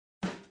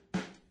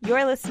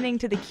You're listening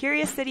to the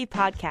Curious City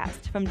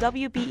podcast from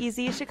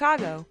WBEZ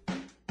Chicago.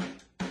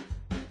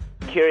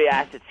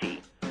 Curiosity,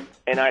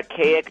 an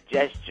archaic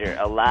gesture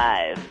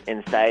alive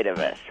inside of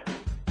us.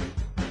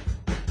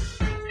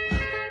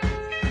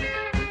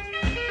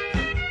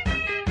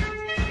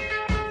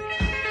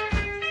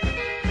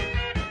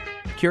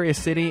 Curious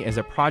City is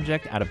a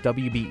project out of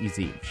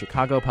WBEZ,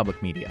 Chicago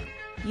Public Media.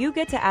 You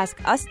get to ask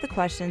us the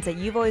questions that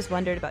you've always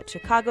wondered about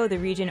Chicago, the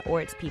region, or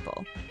its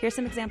people. Here's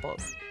some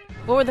examples.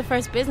 What were the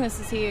first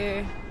businesses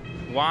here?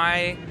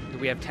 Why do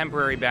we have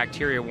temporary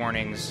bacteria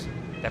warnings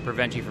that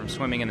prevent you from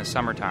swimming in the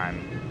summertime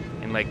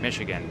in Lake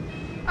Michigan?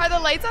 Are the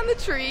lights on the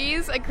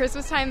trees at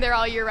Christmas time there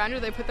all year round, or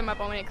do they put them up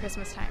only at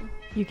Christmas time?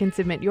 You can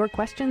submit your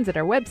questions at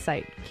our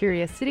website,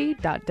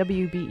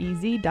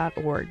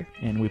 curiouscity.wbez.org.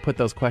 And we put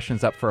those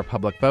questions up for a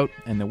public vote,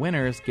 and the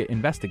winners get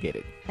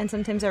investigated. And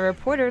sometimes our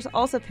reporters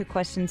also pick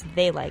questions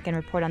they like and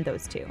report on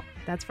those too.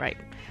 That's right.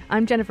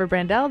 I'm Jennifer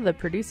Brandel, the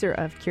producer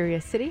of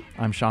Curious City.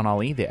 I'm Sean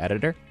Ali, the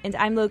editor. And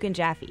I'm Logan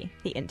Jaffe,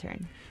 the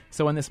intern.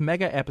 So in this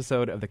mega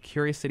episode of the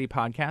Curious City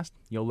podcast,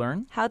 you'll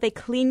learn how they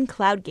clean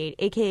Cloudgate,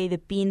 a.k.a. the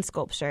Bean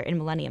sculpture in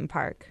Millennium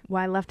Park.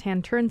 Why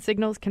left-hand turn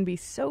signals can be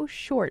so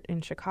short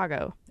in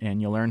Chicago. And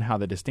you'll learn how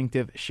the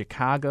distinctive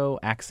Chicago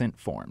accent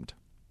formed.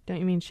 Don't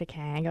you mean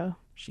Chicago?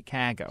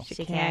 Chicago.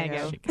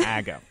 Chicago.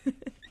 Chicago.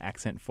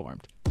 Accent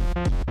formed.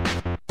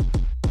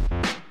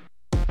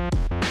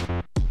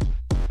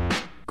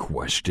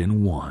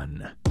 Question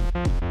 1.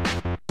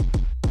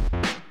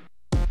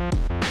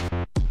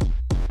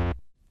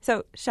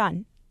 So,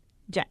 Sean,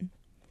 Jen.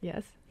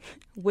 Yes?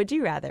 Would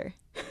you rather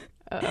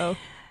Uh-oh.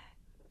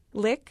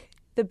 lick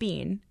the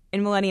bean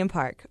in Millennium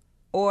Park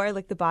or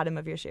lick the bottom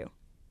of your shoe?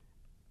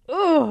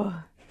 Ooh.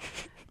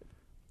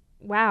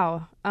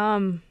 Wow.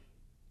 I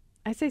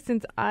say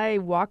since I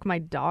walk my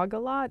dog a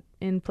lot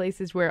in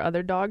places where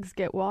other dogs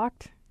get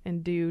walked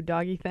and do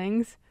doggy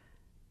things,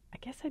 I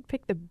guess I'd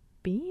pick the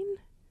bean.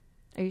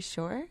 Are you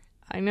sure?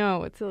 I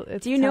know. It's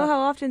Do you know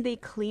how often they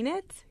clean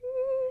it?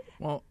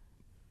 Well,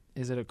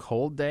 is it a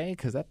cold day?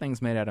 Because that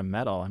thing's made out of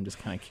metal. I'm just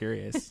kind of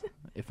curious.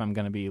 If I'm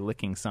going to be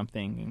licking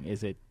something,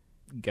 is it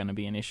going to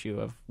be an issue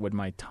of would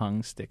my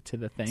tongue stick to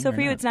the thing? So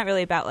for you, not? it's not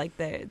really about like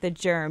the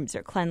germs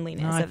or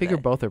cleanliness. No, I figure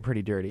both are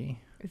pretty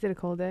dirty. Is it a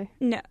cold day?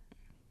 No.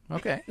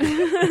 Okay.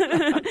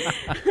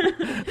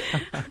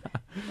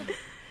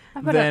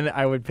 Then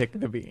I would pick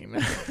the bean.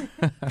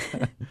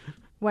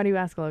 Why do you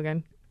ask,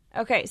 Logan?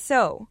 Okay,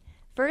 so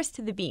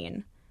first the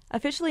bean.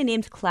 Officially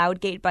named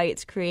Cloudgate by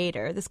its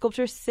creator, the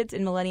sculpture sits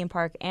in Millennium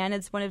Park and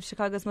it's one of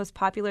Chicago's most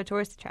popular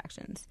tourist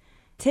attractions.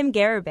 Tim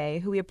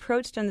Garibay, who we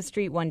approached on the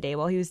street one day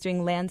while he was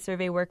doing land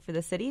survey work for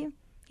the city,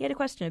 he had a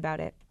question about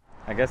it.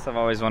 I guess I've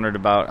always wondered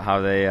about how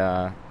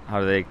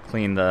they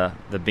clean the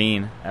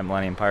bean at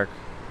Millennium Park,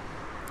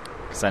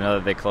 because I know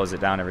that they close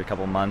it down every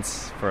couple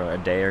months for a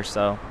day or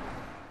so.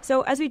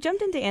 So as we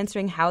jumped into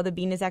answering how the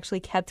bean is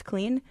actually kept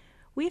clean,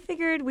 we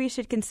figured we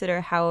should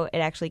consider how it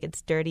actually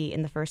gets dirty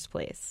in the first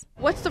place.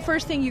 What's the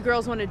first thing you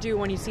girls want to do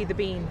when you see the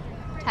bean?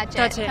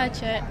 Touch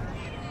it.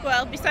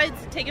 Well, besides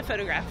take a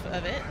photograph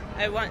of it,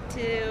 I want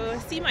to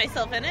see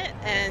myself in it,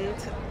 and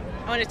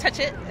I want to touch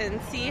it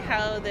and see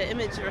how the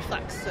image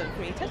reflects of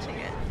me touching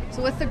it.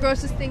 So what's the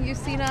grossest thing you've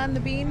seen on the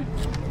bean?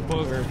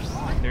 Boogers.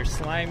 They're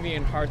slimy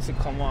and hard to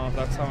come off.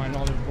 That's how I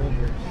know they're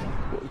boogers.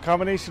 A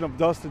combination of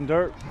dust and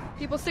dirt.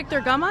 People stick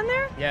their gum on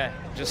there? Yeah,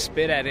 just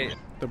spit at it.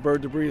 The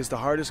bird debris is the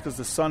hardest because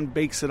the sun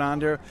bakes it on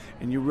there,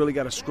 and you really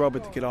got to scrub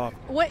it to get off.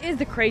 What is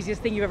the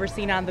craziest thing you've ever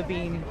seen on the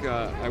bean?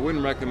 I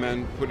wouldn't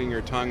recommend putting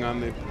your tongue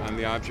on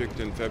the object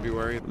in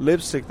February.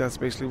 Lipstick, that's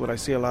basically what I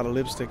see, a lot of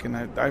lipstick, and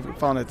I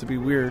found that to be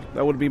weird.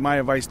 That would be my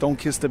advice, don't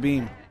kiss the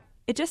bean.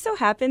 It just so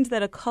happened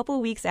that a couple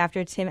weeks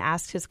after Tim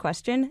asked his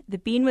question, the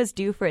bean was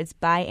due for its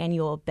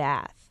biannual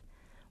bath.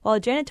 While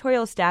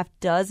janitorial staff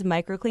does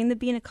microclean the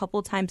bean a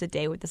couple times a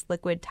day with this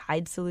liquid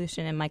Tide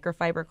solution and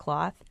microfiber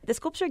cloth, the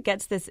sculpture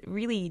gets this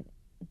really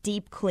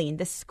deep clean,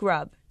 this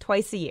scrub,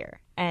 twice a year.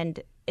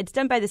 And it's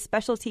done by this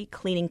specialty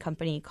cleaning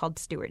company called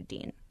Stuart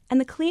Dean. And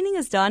the cleaning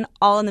is done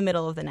all in the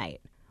middle of the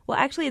night. Well,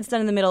 actually, it's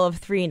done in the middle of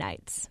 3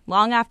 nights,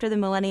 long after the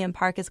Millennium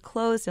Park is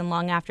closed and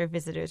long after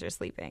visitors are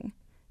sleeping.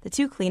 The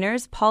 2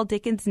 cleaners, Paul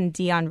Dickens and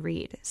Dion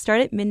Reed,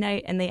 start at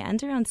midnight and they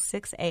end around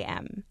 6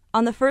 a.m.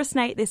 On the first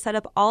night, they set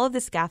up all of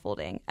the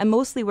scaffolding and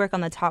mostly work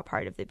on the top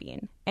part of the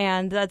bean.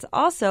 And that's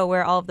also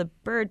where all of the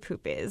bird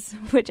poop is,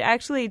 which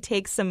actually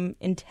takes some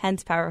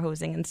intense power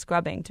hosing and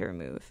scrubbing to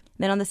remove.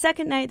 Then on the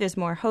second night, there's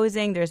more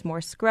hosing, there's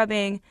more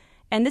scrubbing,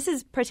 and this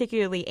is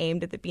particularly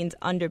aimed at the bean's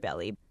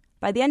underbelly.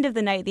 By the end of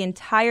the night, the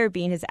entire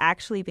bean has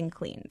actually been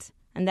cleaned.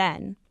 And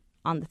then,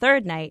 on the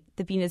third night,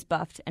 the bean is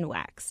buffed and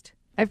waxed.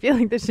 I feel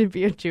like this should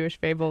be a Jewish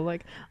fable.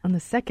 Like, on the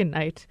second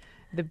night,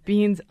 the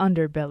bean's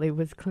underbelly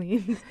was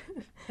cleaned.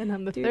 And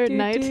on the third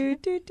night...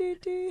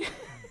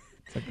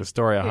 It's like the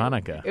story of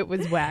Hanukkah. It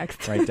was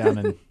waxed. right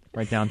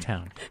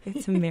downtown.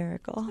 It's a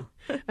miracle.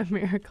 A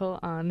miracle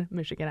on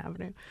Michigan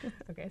Avenue.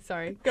 Okay,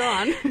 sorry. Go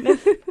on.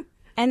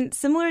 And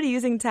similar to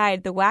using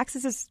Tide, the wax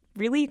is this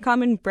really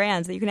common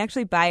brand that you can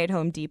actually buy at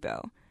Home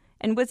Depot.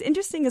 And what's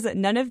interesting is that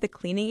none of the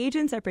cleaning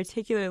agents are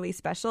particularly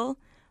special.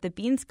 The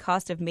bean's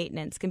cost of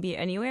maintenance can be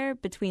anywhere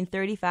between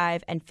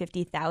 $35,000 and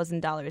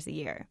 $50,000 a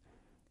year.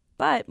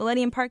 But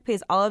Millennium Park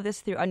pays all of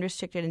this through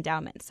unrestricted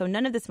endowment, so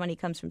none of this money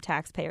comes from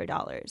taxpayer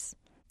dollars.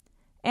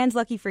 And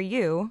lucky for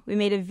you, we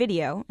made a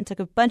video and took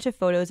a bunch of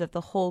photos of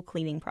the whole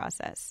cleaning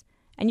process.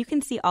 And you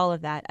can see all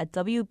of that at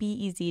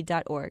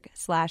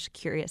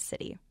wbez.org/Curious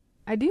City.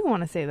 I do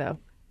want to say, though,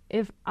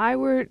 if I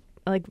were,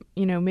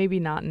 maybe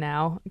not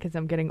now because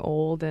I'm getting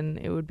old and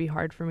it would be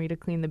hard for me to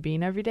clean the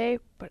bean every day,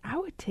 but I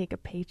would take a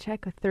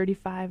paycheck of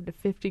 $35,000 to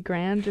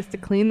 $50,000 just to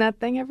clean that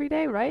thing every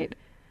day, right?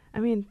 I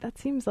mean, that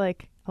seems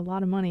like a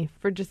lot of money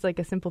for just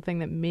a simple thing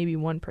that maybe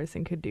one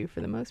person could do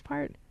for the most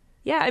part.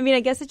 Yeah, I mean, I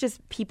guess it's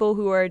just people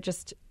who are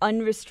just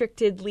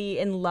unrestrictedly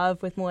in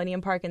love with Millennium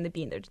Park and the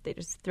bean. They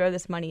just throw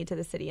this money to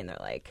the city and they're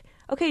like,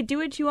 okay, do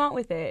what you want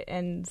with it.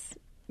 And,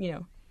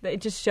 it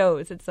just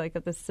shows it's like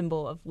the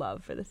symbol of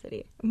love for the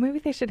city. Maybe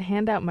they should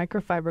hand out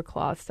microfiber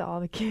cloths to all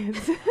the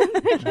kids.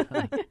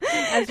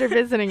 As you're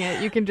visiting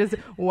it, you can just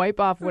wipe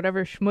off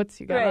whatever schmutz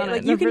you got on it.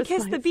 Like you can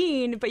kiss the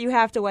bean, but you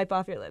have to wipe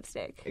off your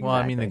lipstick. Exactly. Well,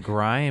 I mean, the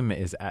grime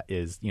is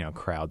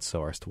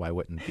crowdsourced. Why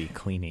wouldn't the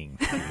cleaning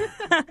be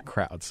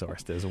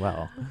crowdsourced as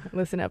well?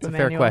 Listen up, it's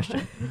Emmanuel. It's a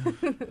fair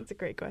question. It's a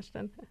great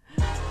question.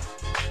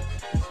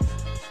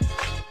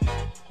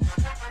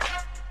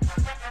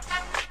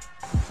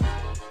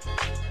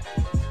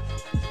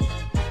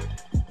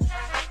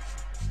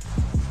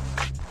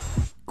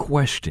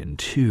 Question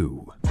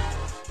 2.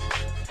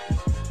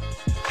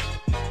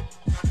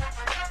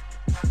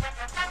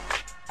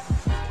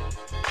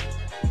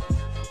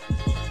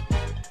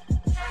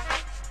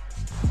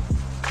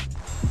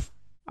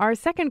 Our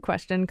second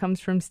question comes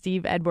from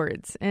Steve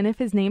Edwards, and if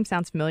his name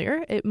sounds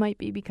familiar, it might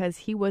be because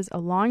he was a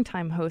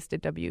longtime host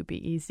at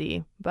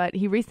WBEZ, but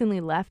he recently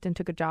left and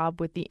took a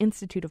job with the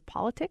Institute of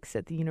Politics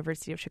at the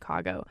University of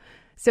Chicago.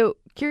 So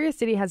Curious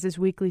City has this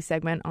weekly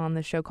segment on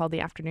the show called The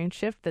Afternoon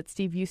Shift that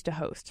Steve used to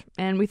host,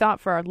 and we thought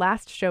for our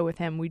last show with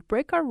him, we'd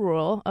break our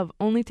rule of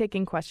only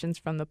taking questions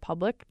from the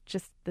public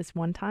just this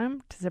one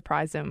time to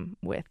surprise him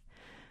with,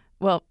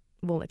 well,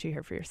 we'll let you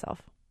hear for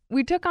yourself.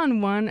 We took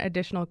on one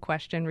additional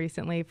question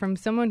recently from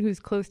someone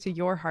who's close to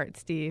your heart,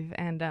 Steve,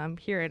 and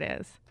here it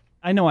is.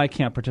 I know I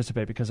can't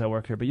participate because I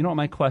work here, but you know what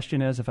my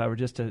question is, if I were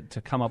just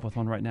to come up with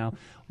one right now?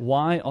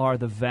 Why are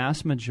the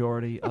vast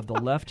majority of the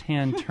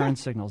left-hand turn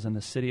signals in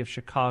the city of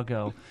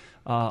Chicago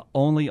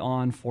only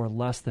on for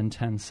less than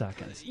 10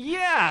 seconds?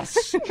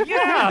 Yes!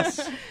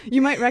 Yes!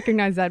 You might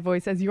recognize that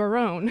voice as your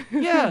own.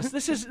 Yes,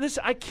 this.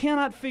 I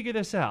cannot figure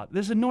this out.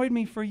 This annoyed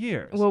me for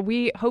years. Well,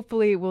 we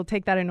hopefully will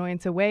take that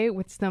annoyance away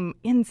with some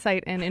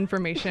insight and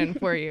information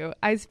for you.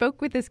 I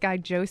spoke with this guy,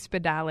 Joe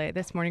Spadale,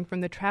 this morning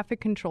from the Traffic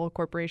Control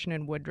Corporation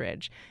in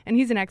Woodridge, and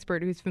he's an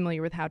expert who's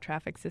familiar with how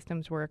traffic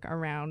systems work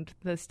around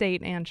the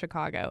state and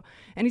Chicago.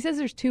 And he says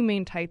there's two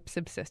main types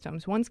of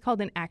systems. One's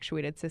called an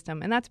actuated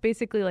system, and that's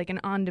basically like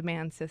an on-demand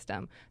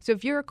system. So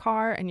if you're a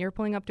car and you're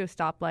pulling up to a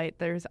stoplight,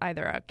 there's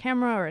either a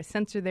camera or a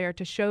sensor there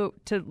to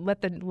let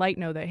the light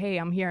know that, hey,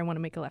 I'm here, I want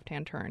to make a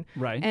left-hand turn.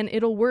 Right. And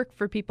it'll work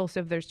for people. So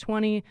if there's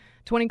 20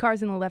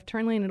 cars in the left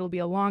turn lane, it'll be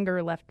a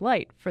longer left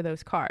light for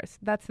those cars.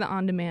 That's the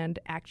on-demand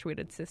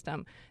actuated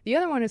system. The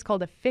other one is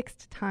called a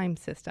fixed time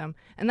system,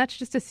 and that's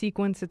just a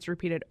sequence that's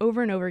repeated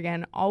over and over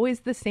again, always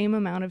the same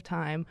amount of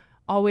time,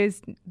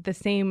 always the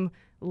same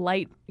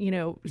light,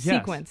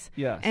 sequence.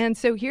 Yes. And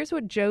so here's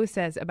what Joe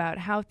says about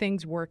how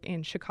things work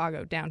in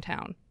Chicago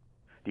downtown.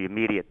 The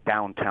immediate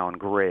downtown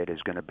grid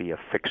is going to be a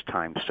fixed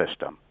time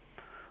system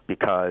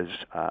because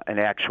an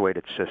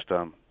actuated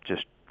system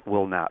just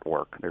will not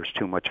work. There's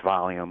too much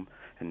volume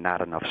and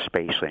not enough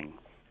spacing.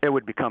 It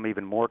would become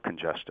even more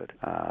congested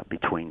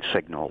between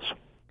signals.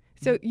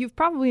 So you've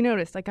probably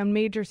noticed, like on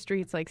major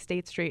streets like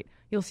State Street,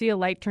 you'll see a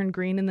light turn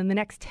green, and then the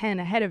next 10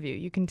 ahead of you,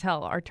 you can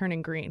tell, are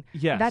turning green.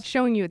 Yes. That's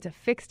showing you it's a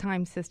fixed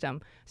time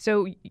system.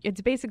 So it's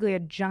basically a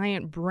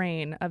giant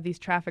brain of these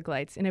traffic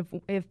lights. And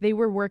if they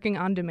were working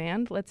on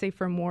demand, let's say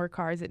for more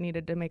cars that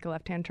needed to make a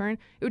left-hand turn,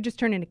 it would just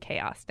turn into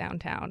chaos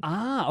downtown.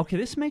 Ah, okay,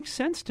 this makes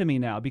sense to me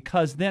now,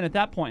 because then at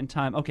that point in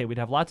time, okay, we'd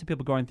have lots of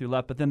people going through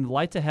left, but then the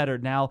lights ahead are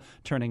now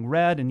turning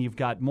red, and you've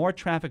got more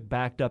traffic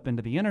backed up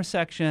into the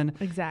intersection.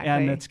 Exactly.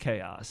 And it's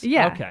chaos.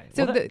 Yeah. Okay.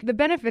 So Well, the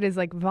benefit is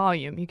like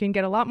volume. You can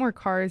get a lot more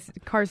cars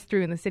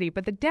through in the city.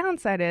 But the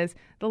downside is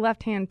the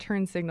left-hand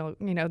turn signal,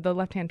 the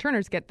left-hand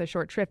turners get the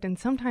short shrift, and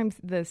sometimes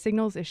the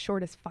signal's as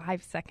short as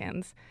 5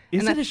 seconds.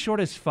 Is it as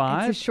short as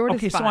 5? It's as short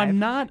okay, as 5. so I'm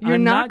not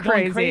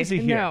crazy. Going crazy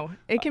here. No,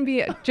 it can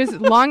be just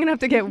long enough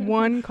to get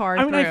one car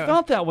I mean, through. I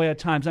felt that way at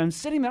times. I'm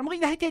sitting there. I'm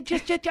like,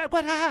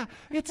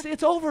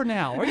 it's over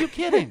now. Are you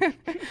kidding?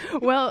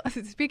 Well,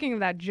 speaking of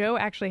that, Joe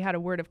actually had a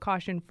word of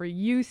caution for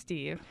you,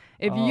 Steve.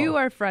 If you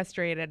are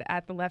frustrated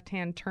at the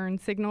left-hand turn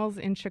signals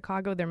in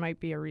Chicago, there might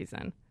be a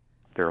reason.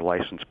 There are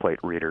license plate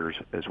readers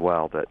as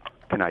well that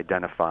can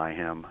identify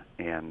him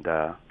and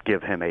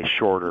give him a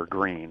shorter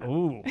green.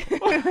 Ooh.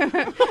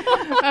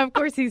 Of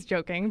course he's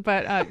joking,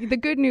 but the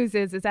good news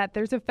is that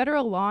there's a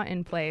federal law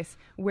in place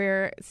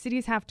where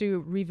cities have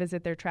to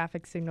revisit their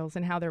traffic signals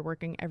and how they're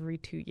working every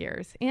 2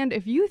 years. And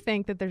if you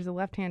think that there's a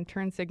left-hand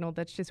turn signal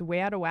that's just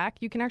way out of whack,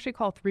 you can actually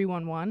call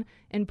 311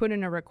 and put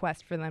in a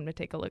request for them to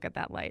take a look at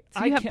that light.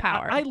 So you have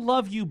power. I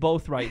love you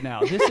both right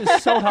now. This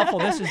is so helpful.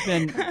 This has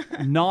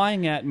been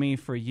gnawing at me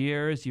for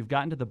years. You've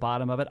gotten to the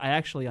bottom of it. I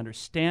actually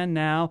understand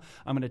now.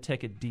 I'm going to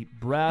take a deep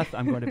breath.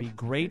 I'm going to be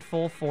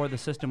grateful for the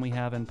system we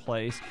have in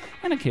place.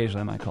 And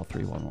occasionally I might call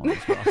 311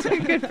 as well. So.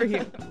 Good for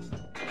you.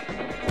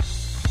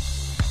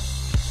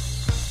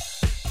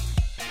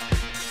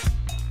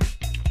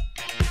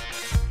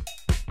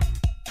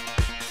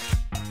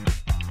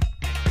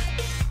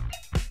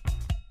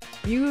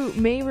 You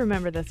may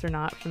remember this or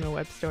not from the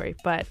web story,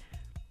 but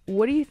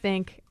what do you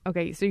think?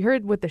 Okay, so you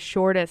heard what the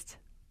shortest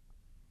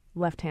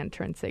left-hand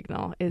turn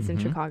signal is in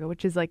Chicago,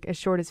 which is like as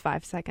short as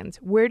 5 seconds.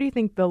 Where do you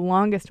think the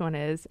longest one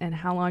is, and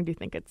how long do you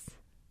think it's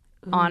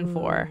on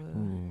for?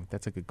 Ooh,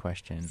 that's a good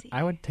question.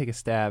 I would take a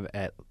stab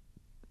at,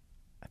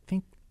 I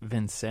think,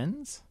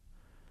 Vincennes.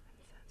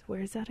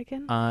 Where is that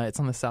again? It's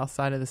on the south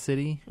side of the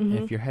city.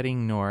 If you're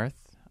heading north,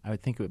 I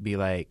would think it would be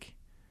like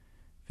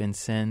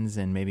Vincennes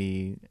and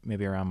maybe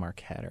around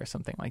Marquette or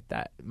something like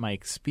that. My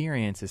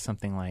experience is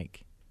something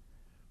like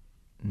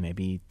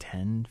maybe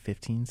 10,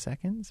 15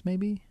 seconds,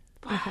 maybe.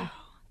 Wow,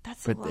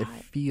 that's but a lot. it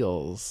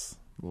feels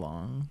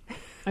long.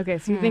 Okay,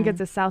 so you think it's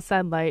a south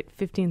side light,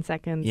 15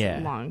 seconds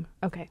long.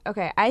 Okay.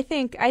 Okay, I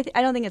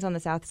don't think it's on the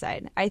south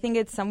side. I think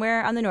it's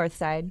somewhere on the north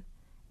side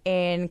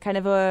in kind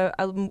of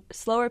a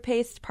slower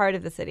paced part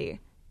of the city.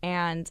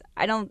 And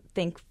I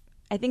think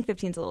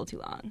 15 is a little too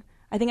long.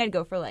 I think I'd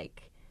go for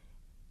like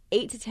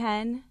 8 to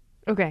 10.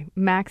 Okay,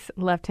 max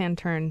left-hand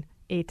turn,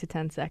 8 to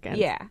 10 seconds.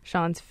 Yeah.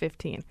 Sean's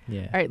 15.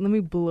 Yeah. All right, let me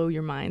blow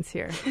your minds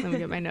here. Let me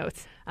get my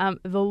notes.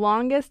 The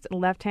longest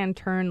left-hand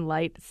turn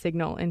light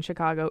signal in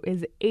Chicago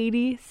is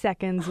 80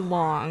 seconds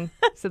long.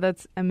 So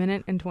that's a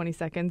minute and 20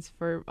 seconds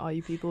for all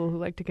you people who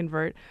like to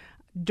convert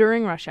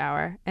during rush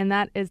hour. And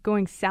that is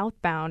going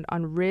southbound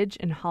on Ridge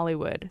and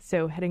Hollywood.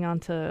 So heading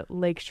on to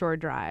Lakeshore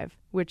Drive,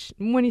 which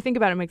when you think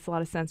about it makes a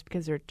lot of sense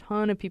because there are a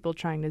ton of people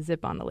trying to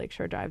zip on the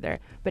Lakeshore Drive there.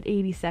 But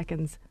 80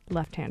 seconds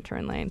left-hand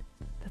turn lane.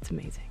 That's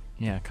amazing.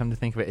 Yeah, come to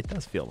think of it, it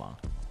does feel long.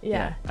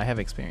 Yeah. I have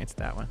experienced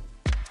that one.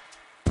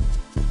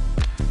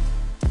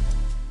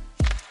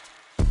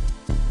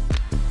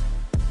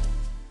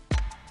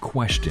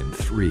 Question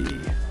 3.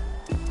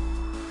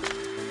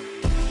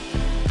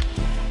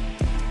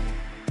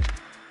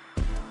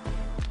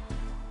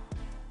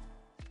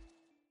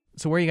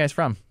 So where are you guys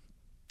from?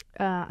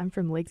 I'm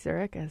from Lake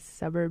Zurich, a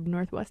suburb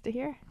northwest of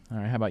here. All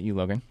right, how about you,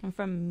 Logan? I'm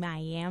from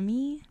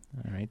Miami.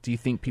 All right. Do you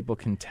think people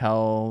can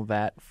tell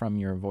that from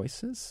your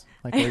voices,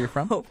 like where you're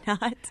from? I hope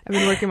not. I've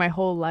been working my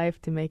whole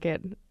life to make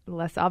it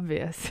less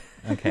obvious.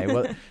 Okay,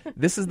 well,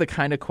 this is the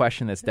kind of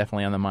question that's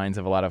definitely on the minds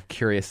of a lot of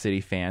Curious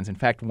City fans. In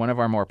fact, one of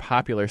our more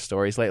popular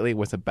stories lately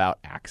was about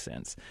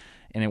accents,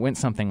 and it went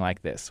something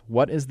like this.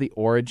 What is the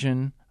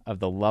origin of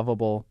the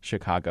lovable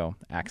Chicago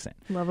accent?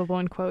 Lovable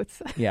in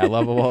quotes. Yeah,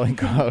 lovable in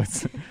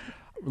quotes.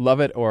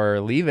 Love it or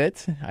leave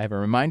it. I have a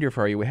reminder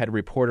for you. We had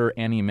reporter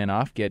Annie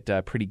Minoff get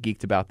pretty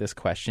geeked about this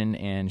question,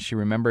 and she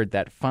remembered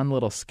that fun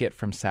little skit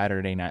from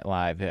Saturday Night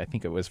Live. I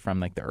think it was from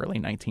like the early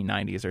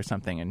 1990s or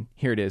something, and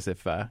here it is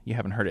if you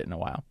haven't heard it in a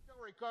while.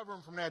 Still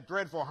recovering from that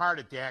dreadful heart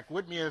attack.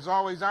 With me, as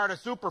always, are the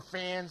super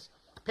fans,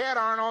 Pat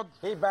Arnold.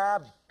 Hey,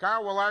 Bob.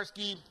 Carl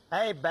Wilarski.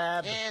 Hey,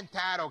 Bob. And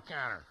Todd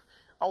O'Connor.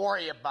 How are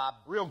you, Bob?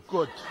 Real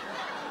good.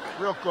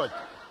 Real good.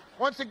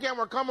 Once again,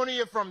 we're coming to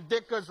you from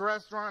Dicka's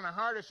Restaurant in the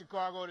heart of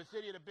Chicago, the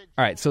city of the big...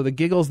 All right, so the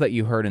giggles that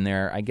you heard in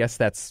there, I guess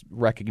that's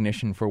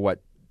recognition for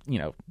what,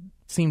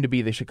 seemed to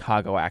be the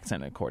Chicago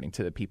accent, according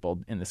to the people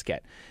in the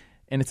skit.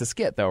 And it's a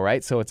skit, though,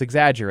 right? So it's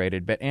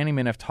exaggerated. But Annie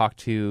Minoff talked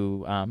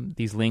to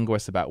these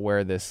linguists about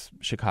where this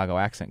Chicago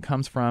accent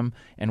comes from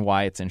and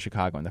why it's in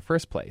Chicago in the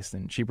first place.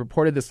 And she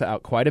reported this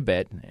out quite a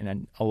bit,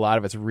 and a lot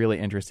of it's really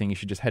interesting. You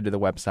should just head to the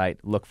website,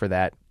 look for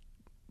that,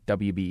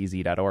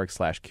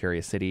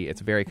 wbez.org/Curious City.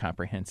 It's very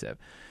comprehensive.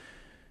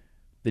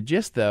 The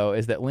gist, though,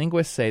 is that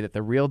linguists say that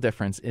the real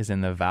difference is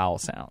in the vowel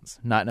sounds,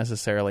 not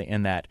necessarily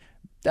in that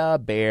the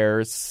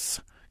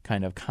bears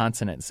kind of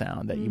consonant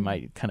sound that you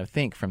might kind of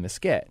think from the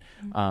skit.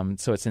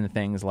 So it's in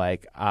things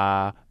like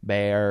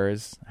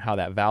bears, how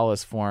that vowel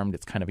is formed.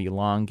 It's kind of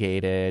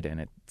elongated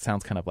and it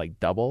sounds kind of like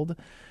doubled.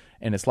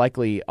 And it's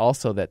likely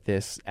also that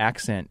this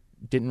accent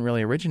didn't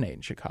really originate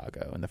in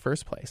Chicago in the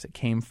first place. It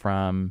came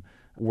from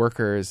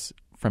workers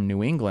from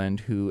New England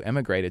who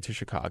emigrated to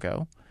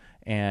Chicago,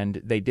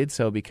 and they did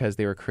so because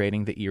they were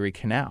creating the Erie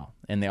Canal.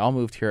 And they all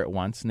moved here at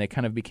once, and they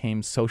kind of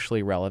became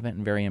socially relevant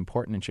and very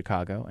important in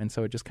Chicago, and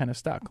so it just kind of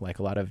stuck, like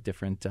a lot of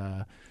different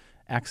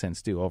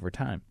accents do over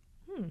time.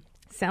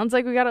 Sounds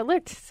like we got it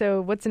licked.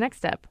 So what's the next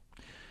step?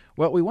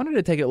 Well, we wanted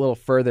to take it a little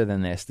further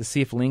than this to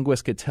see if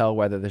linguists could tell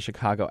whether the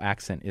Chicago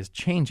accent is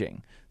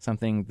changing,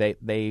 something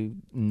they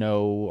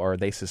know or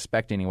they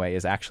suspect anyway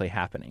is actually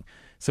happening.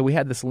 So we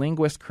had this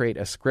linguist create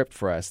a script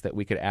for us that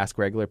we could ask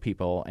regular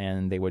people,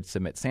 and they would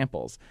submit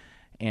samples.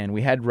 And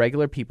we had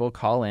regular people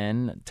call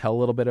in, tell a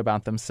little bit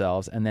about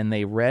themselves, and then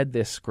they read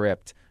this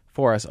script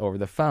for us over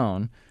the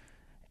phone.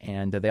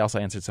 And they also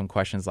answered some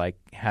questions like,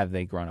 have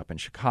they grown up in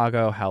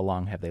Chicago? How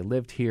long have they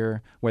lived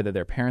here? Whether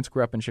their parents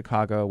grew up in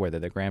Chicago, whether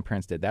their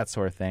grandparents did, that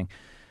sort of thing.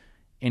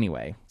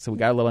 Anyway, so we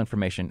got a little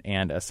information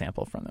and a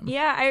sample from them.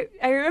 Yeah,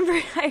 I remember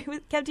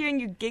I kept hearing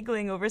you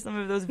giggling over some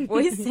of those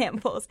voice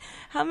samples.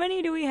 How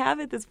many do we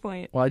have at this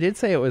point? Well, I did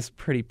say it was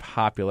pretty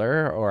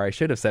popular, or I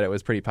should have said it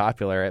was pretty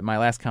popular. At my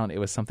last count, it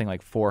was something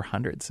like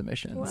 400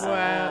 submissions.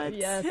 Wow,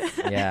 yes.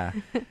 Yeah.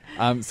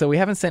 So we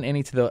haven't sent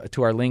any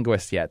to our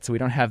linguist yet, so we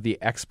don't have the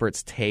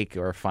expert's take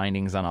or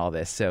findings on all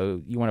this.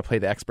 So you want to play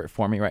the expert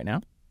for me right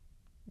now?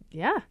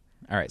 Yeah.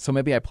 All right, so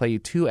maybe I play you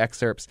 2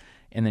 excerpts,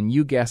 and then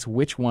you guess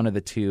which one of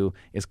the 2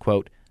 is,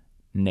 quote,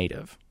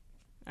 native.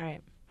 All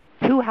right.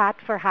 Too hot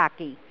for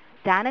hockey.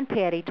 Don and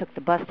Patty took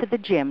the bus to the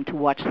gym to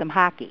watch some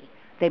hockey.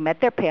 They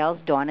met their pals,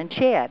 Dawn and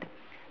Chad.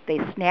 They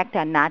snacked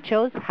on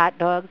nachos, hot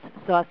dogs,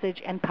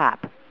 sausage, and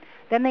pop.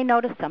 Then they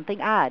noticed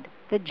something odd.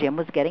 The gym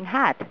was getting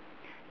hot.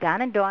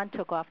 Don and Dawn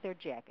took off their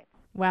jackets.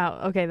 Wow.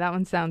 Okay, that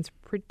one sounds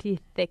pretty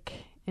thick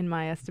in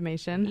my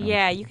estimation.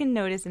 Yeah, you can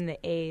notice in the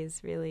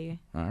A's, really.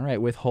 All right,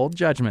 withhold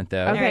judgment,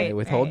 though. Okay,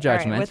 withhold right,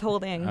 judgment. Right,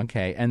 withholding.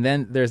 Okay, and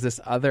then there's this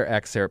other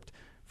excerpt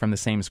from the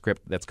same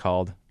script that's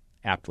called,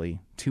 aptly,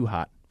 Too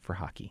Hot for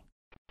Hockey.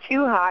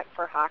 Too hot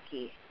for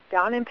hockey.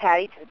 Don and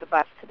Patty took the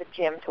bus to the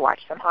gym to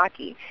watch some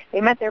hockey. They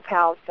met their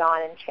pals,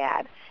 Dawn and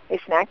Chad. They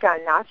snacked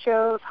on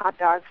nachos, hot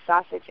dogs,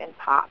 sausage, and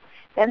pop.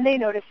 Then they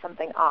noticed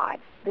something odd.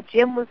 The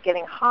gym was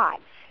getting hot.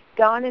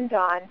 Dawn and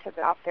Dawn took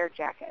off their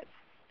jackets.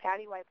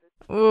 Patty wiped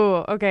the... Ooh,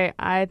 okay.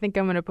 I think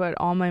I'm going to put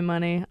all my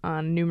money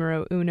on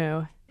numero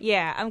uno.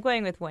 Yeah, I'm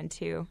going with 1,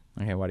 too.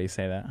 Okay, why do you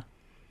say that?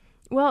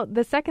 Well,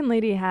 the second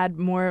lady had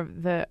more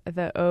of the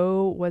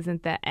O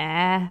wasn't the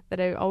that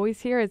I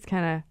always hear. It's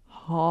kind of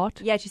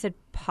hot. Yeah, she said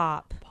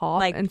pop. Pop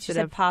like instead she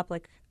said of pop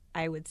like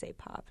I would say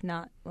pop,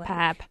 not like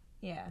pap.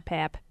 Yeah.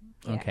 Pap.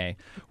 Yeah. Okay.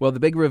 Well, the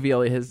big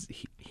reveal is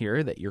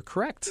here that you're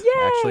correct.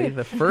 Yay! Actually,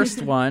 the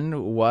first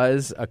one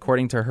was,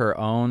 according to her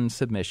own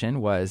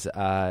submission, was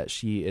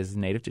she is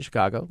native to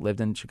Chicago,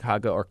 lived in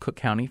Chicago or Cook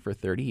County for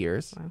 30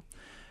 years. Wow.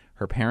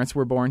 Her parents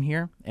were born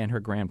here, and her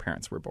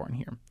grandparents were born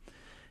here.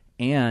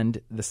 And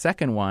the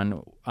second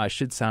one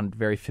should sound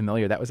very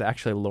familiar. That was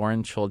actually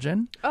Lauren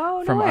Chulgin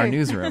from our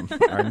newsroom,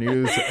 our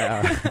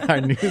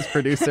news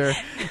producer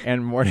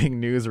and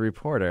morning news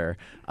reporter.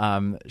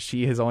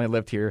 She has only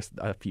lived here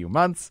a few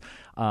months,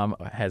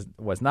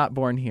 was not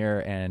born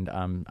here, and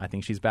I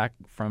think she's back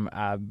from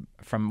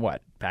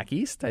what? Back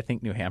east? I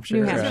think New Hampshire.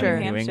 New Hampshire.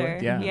 New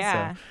England.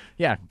 Yeah. So,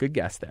 yeah, good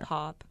guess there.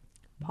 Pop.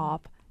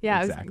 Yeah,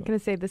 exactly. I was going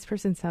to say this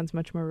person sounds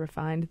much more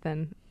refined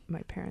than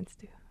my parents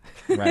do.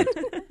 Right.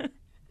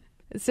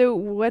 So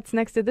what's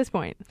next at this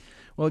point?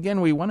 Well,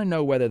 again, we want to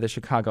know whether the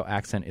Chicago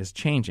accent is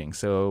changing.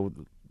 So,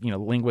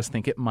 linguists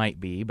think it might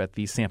be, but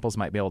these samples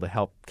might be able to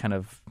help kind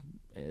of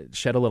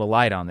shed a little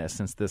light on this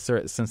since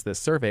this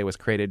survey was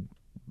created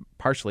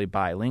partially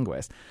by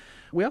linguists.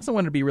 We also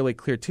wanted to be really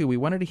clear, too. We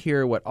wanted to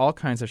hear what all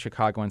kinds of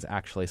Chicagoans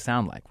actually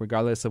sound like,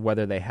 regardless of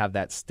whether they have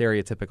that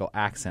stereotypical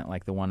accent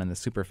like the one in the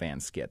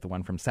Superfan skit, the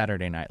one from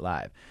Saturday Night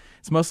Live.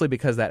 It's mostly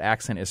because that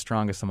accent is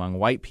strongest among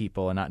white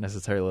people and not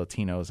necessarily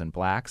Latinos and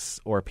blacks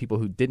or people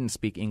who didn't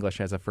speak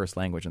English as a first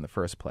language in the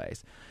first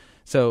place.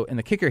 So, and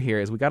the kicker here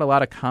is we got a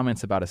lot of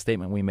comments about a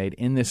statement we made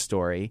in this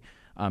story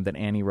that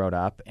Annie wrote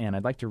up, and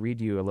I'd like to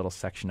read you a little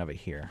section of it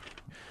here.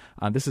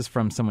 This is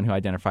from someone who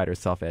identified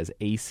herself as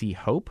A.C.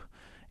 Hope.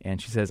 And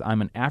she says,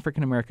 I'm an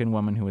African-American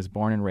woman who was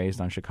born and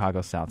raised on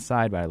Chicago's South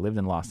Side, but I lived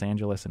in Los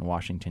Angeles and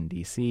Washington,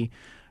 D.C.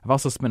 I've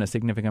also spent a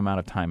significant amount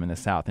of time in the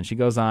South. And she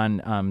goes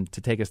on to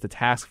take us to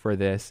task for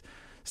this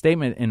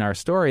statement in our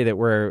story that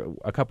where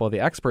a couple of the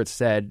experts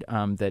said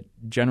that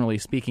generally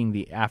speaking,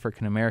 the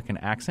African-American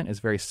accent is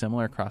very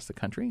similar across the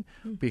country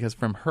because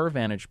from her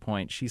vantage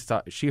point,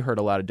 she heard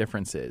a lot of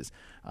differences.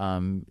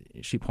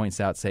 She points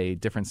out, say,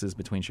 differences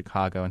between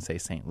Chicago and, say,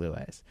 St.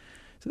 Louis.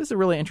 So this is a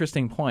really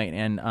interesting point,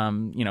 and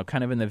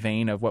kind of in the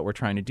vein of what we're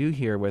trying to do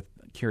here with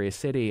Curious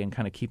City and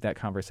kind of keep that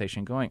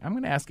conversation going, I'm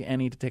going to ask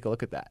Annie to take a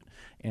look at that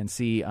and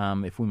see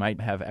if we might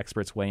have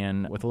experts weigh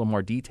in with a little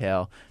more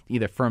detail,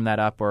 either firm that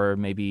up or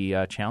maybe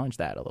challenge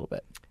that a little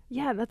bit.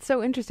 Yeah, that's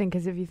so interesting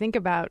because if you think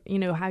about,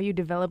 how you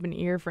develop an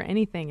ear for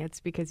anything, it's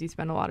because you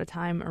spend a lot of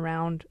time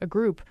around a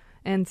group.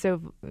 And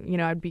so,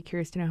 I'd be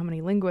curious to know how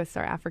many linguists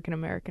are African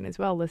American as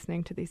well,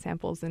 listening to these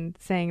samples and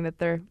saying that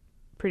they're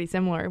pretty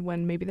similar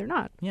when maybe they're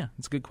not. Yeah,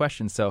 it's a good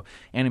question. So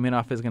Annie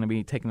Minoff is going to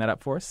be taking that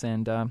up for us,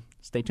 and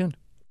stay tuned.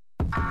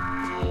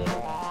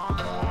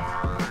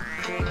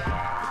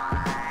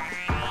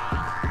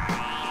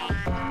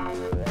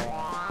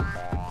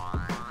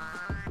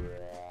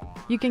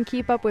 You can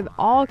keep up with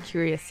all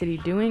Curious City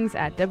doings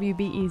at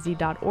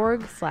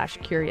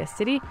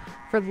wbez.org/CuriousCity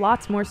for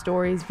lots more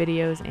stories,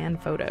 videos, and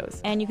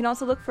photos. And you can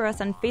also look for us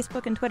on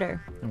Facebook and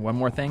Twitter. And one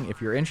more thing,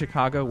 if you're in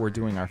Chicago, we're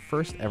doing our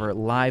first ever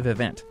live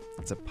event.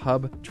 It's a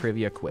pub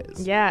trivia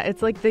quiz. Yeah,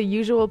 it's like the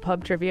usual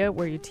pub trivia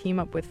where you team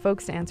up with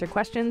folks to answer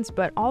questions,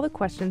 but all the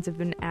questions have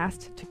been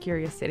asked to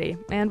Curious City,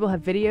 and we'll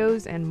have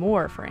videos and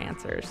more for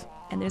answers.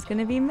 And there's going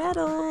to be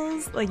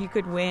medals. Like, you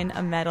could win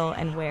a medal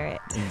and wear it.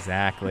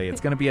 Exactly.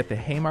 It's going to be at the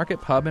Haymarket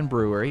Pub and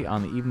Brewery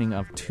on the evening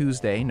of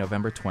Tuesday,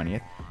 November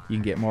 20th. You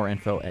can get more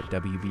info at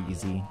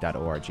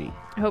wbez.org.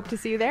 I hope to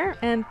see you there,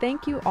 and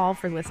thank you all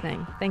for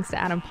listening. Thanks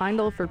to Adam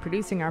Peindl for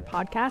producing our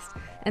podcast,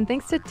 and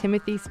thanks to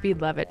Timothy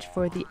Speedlevich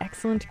for the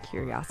excellent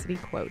Curiosity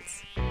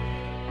quotes.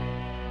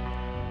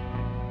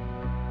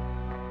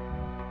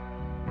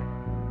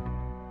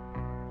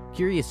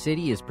 Curious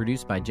City is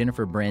produced by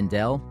Jennifer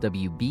Brandel,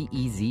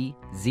 WBEZ,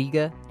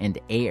 Ziga, and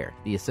AIR,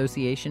 the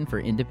Association for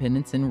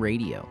Independence in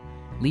Radio.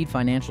 Lead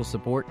financial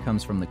support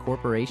comes from the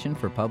Corporation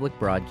for Public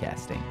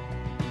Broadcasting.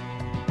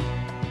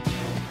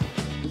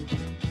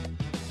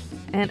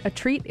 And a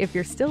treat if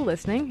you're still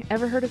listening.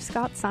 Ever heard of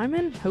Scott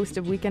Simon, host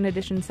of Weekend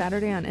Edition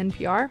Saturday on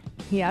NPR?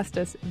 He asked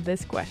us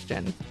this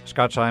question.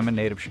 Scott Simon,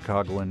 native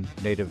Chicagoan,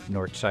 native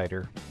North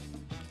Sider.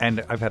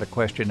 And I've had a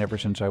question ever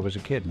since I was a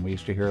kid, and we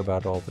used to hear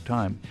about it all the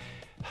time.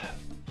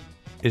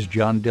 Is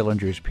John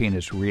Dillinger's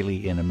penis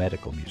really in a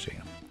medical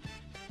museum?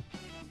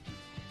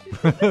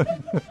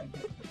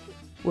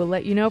 We'll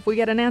let you know if we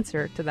get an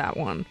answer to that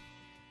one.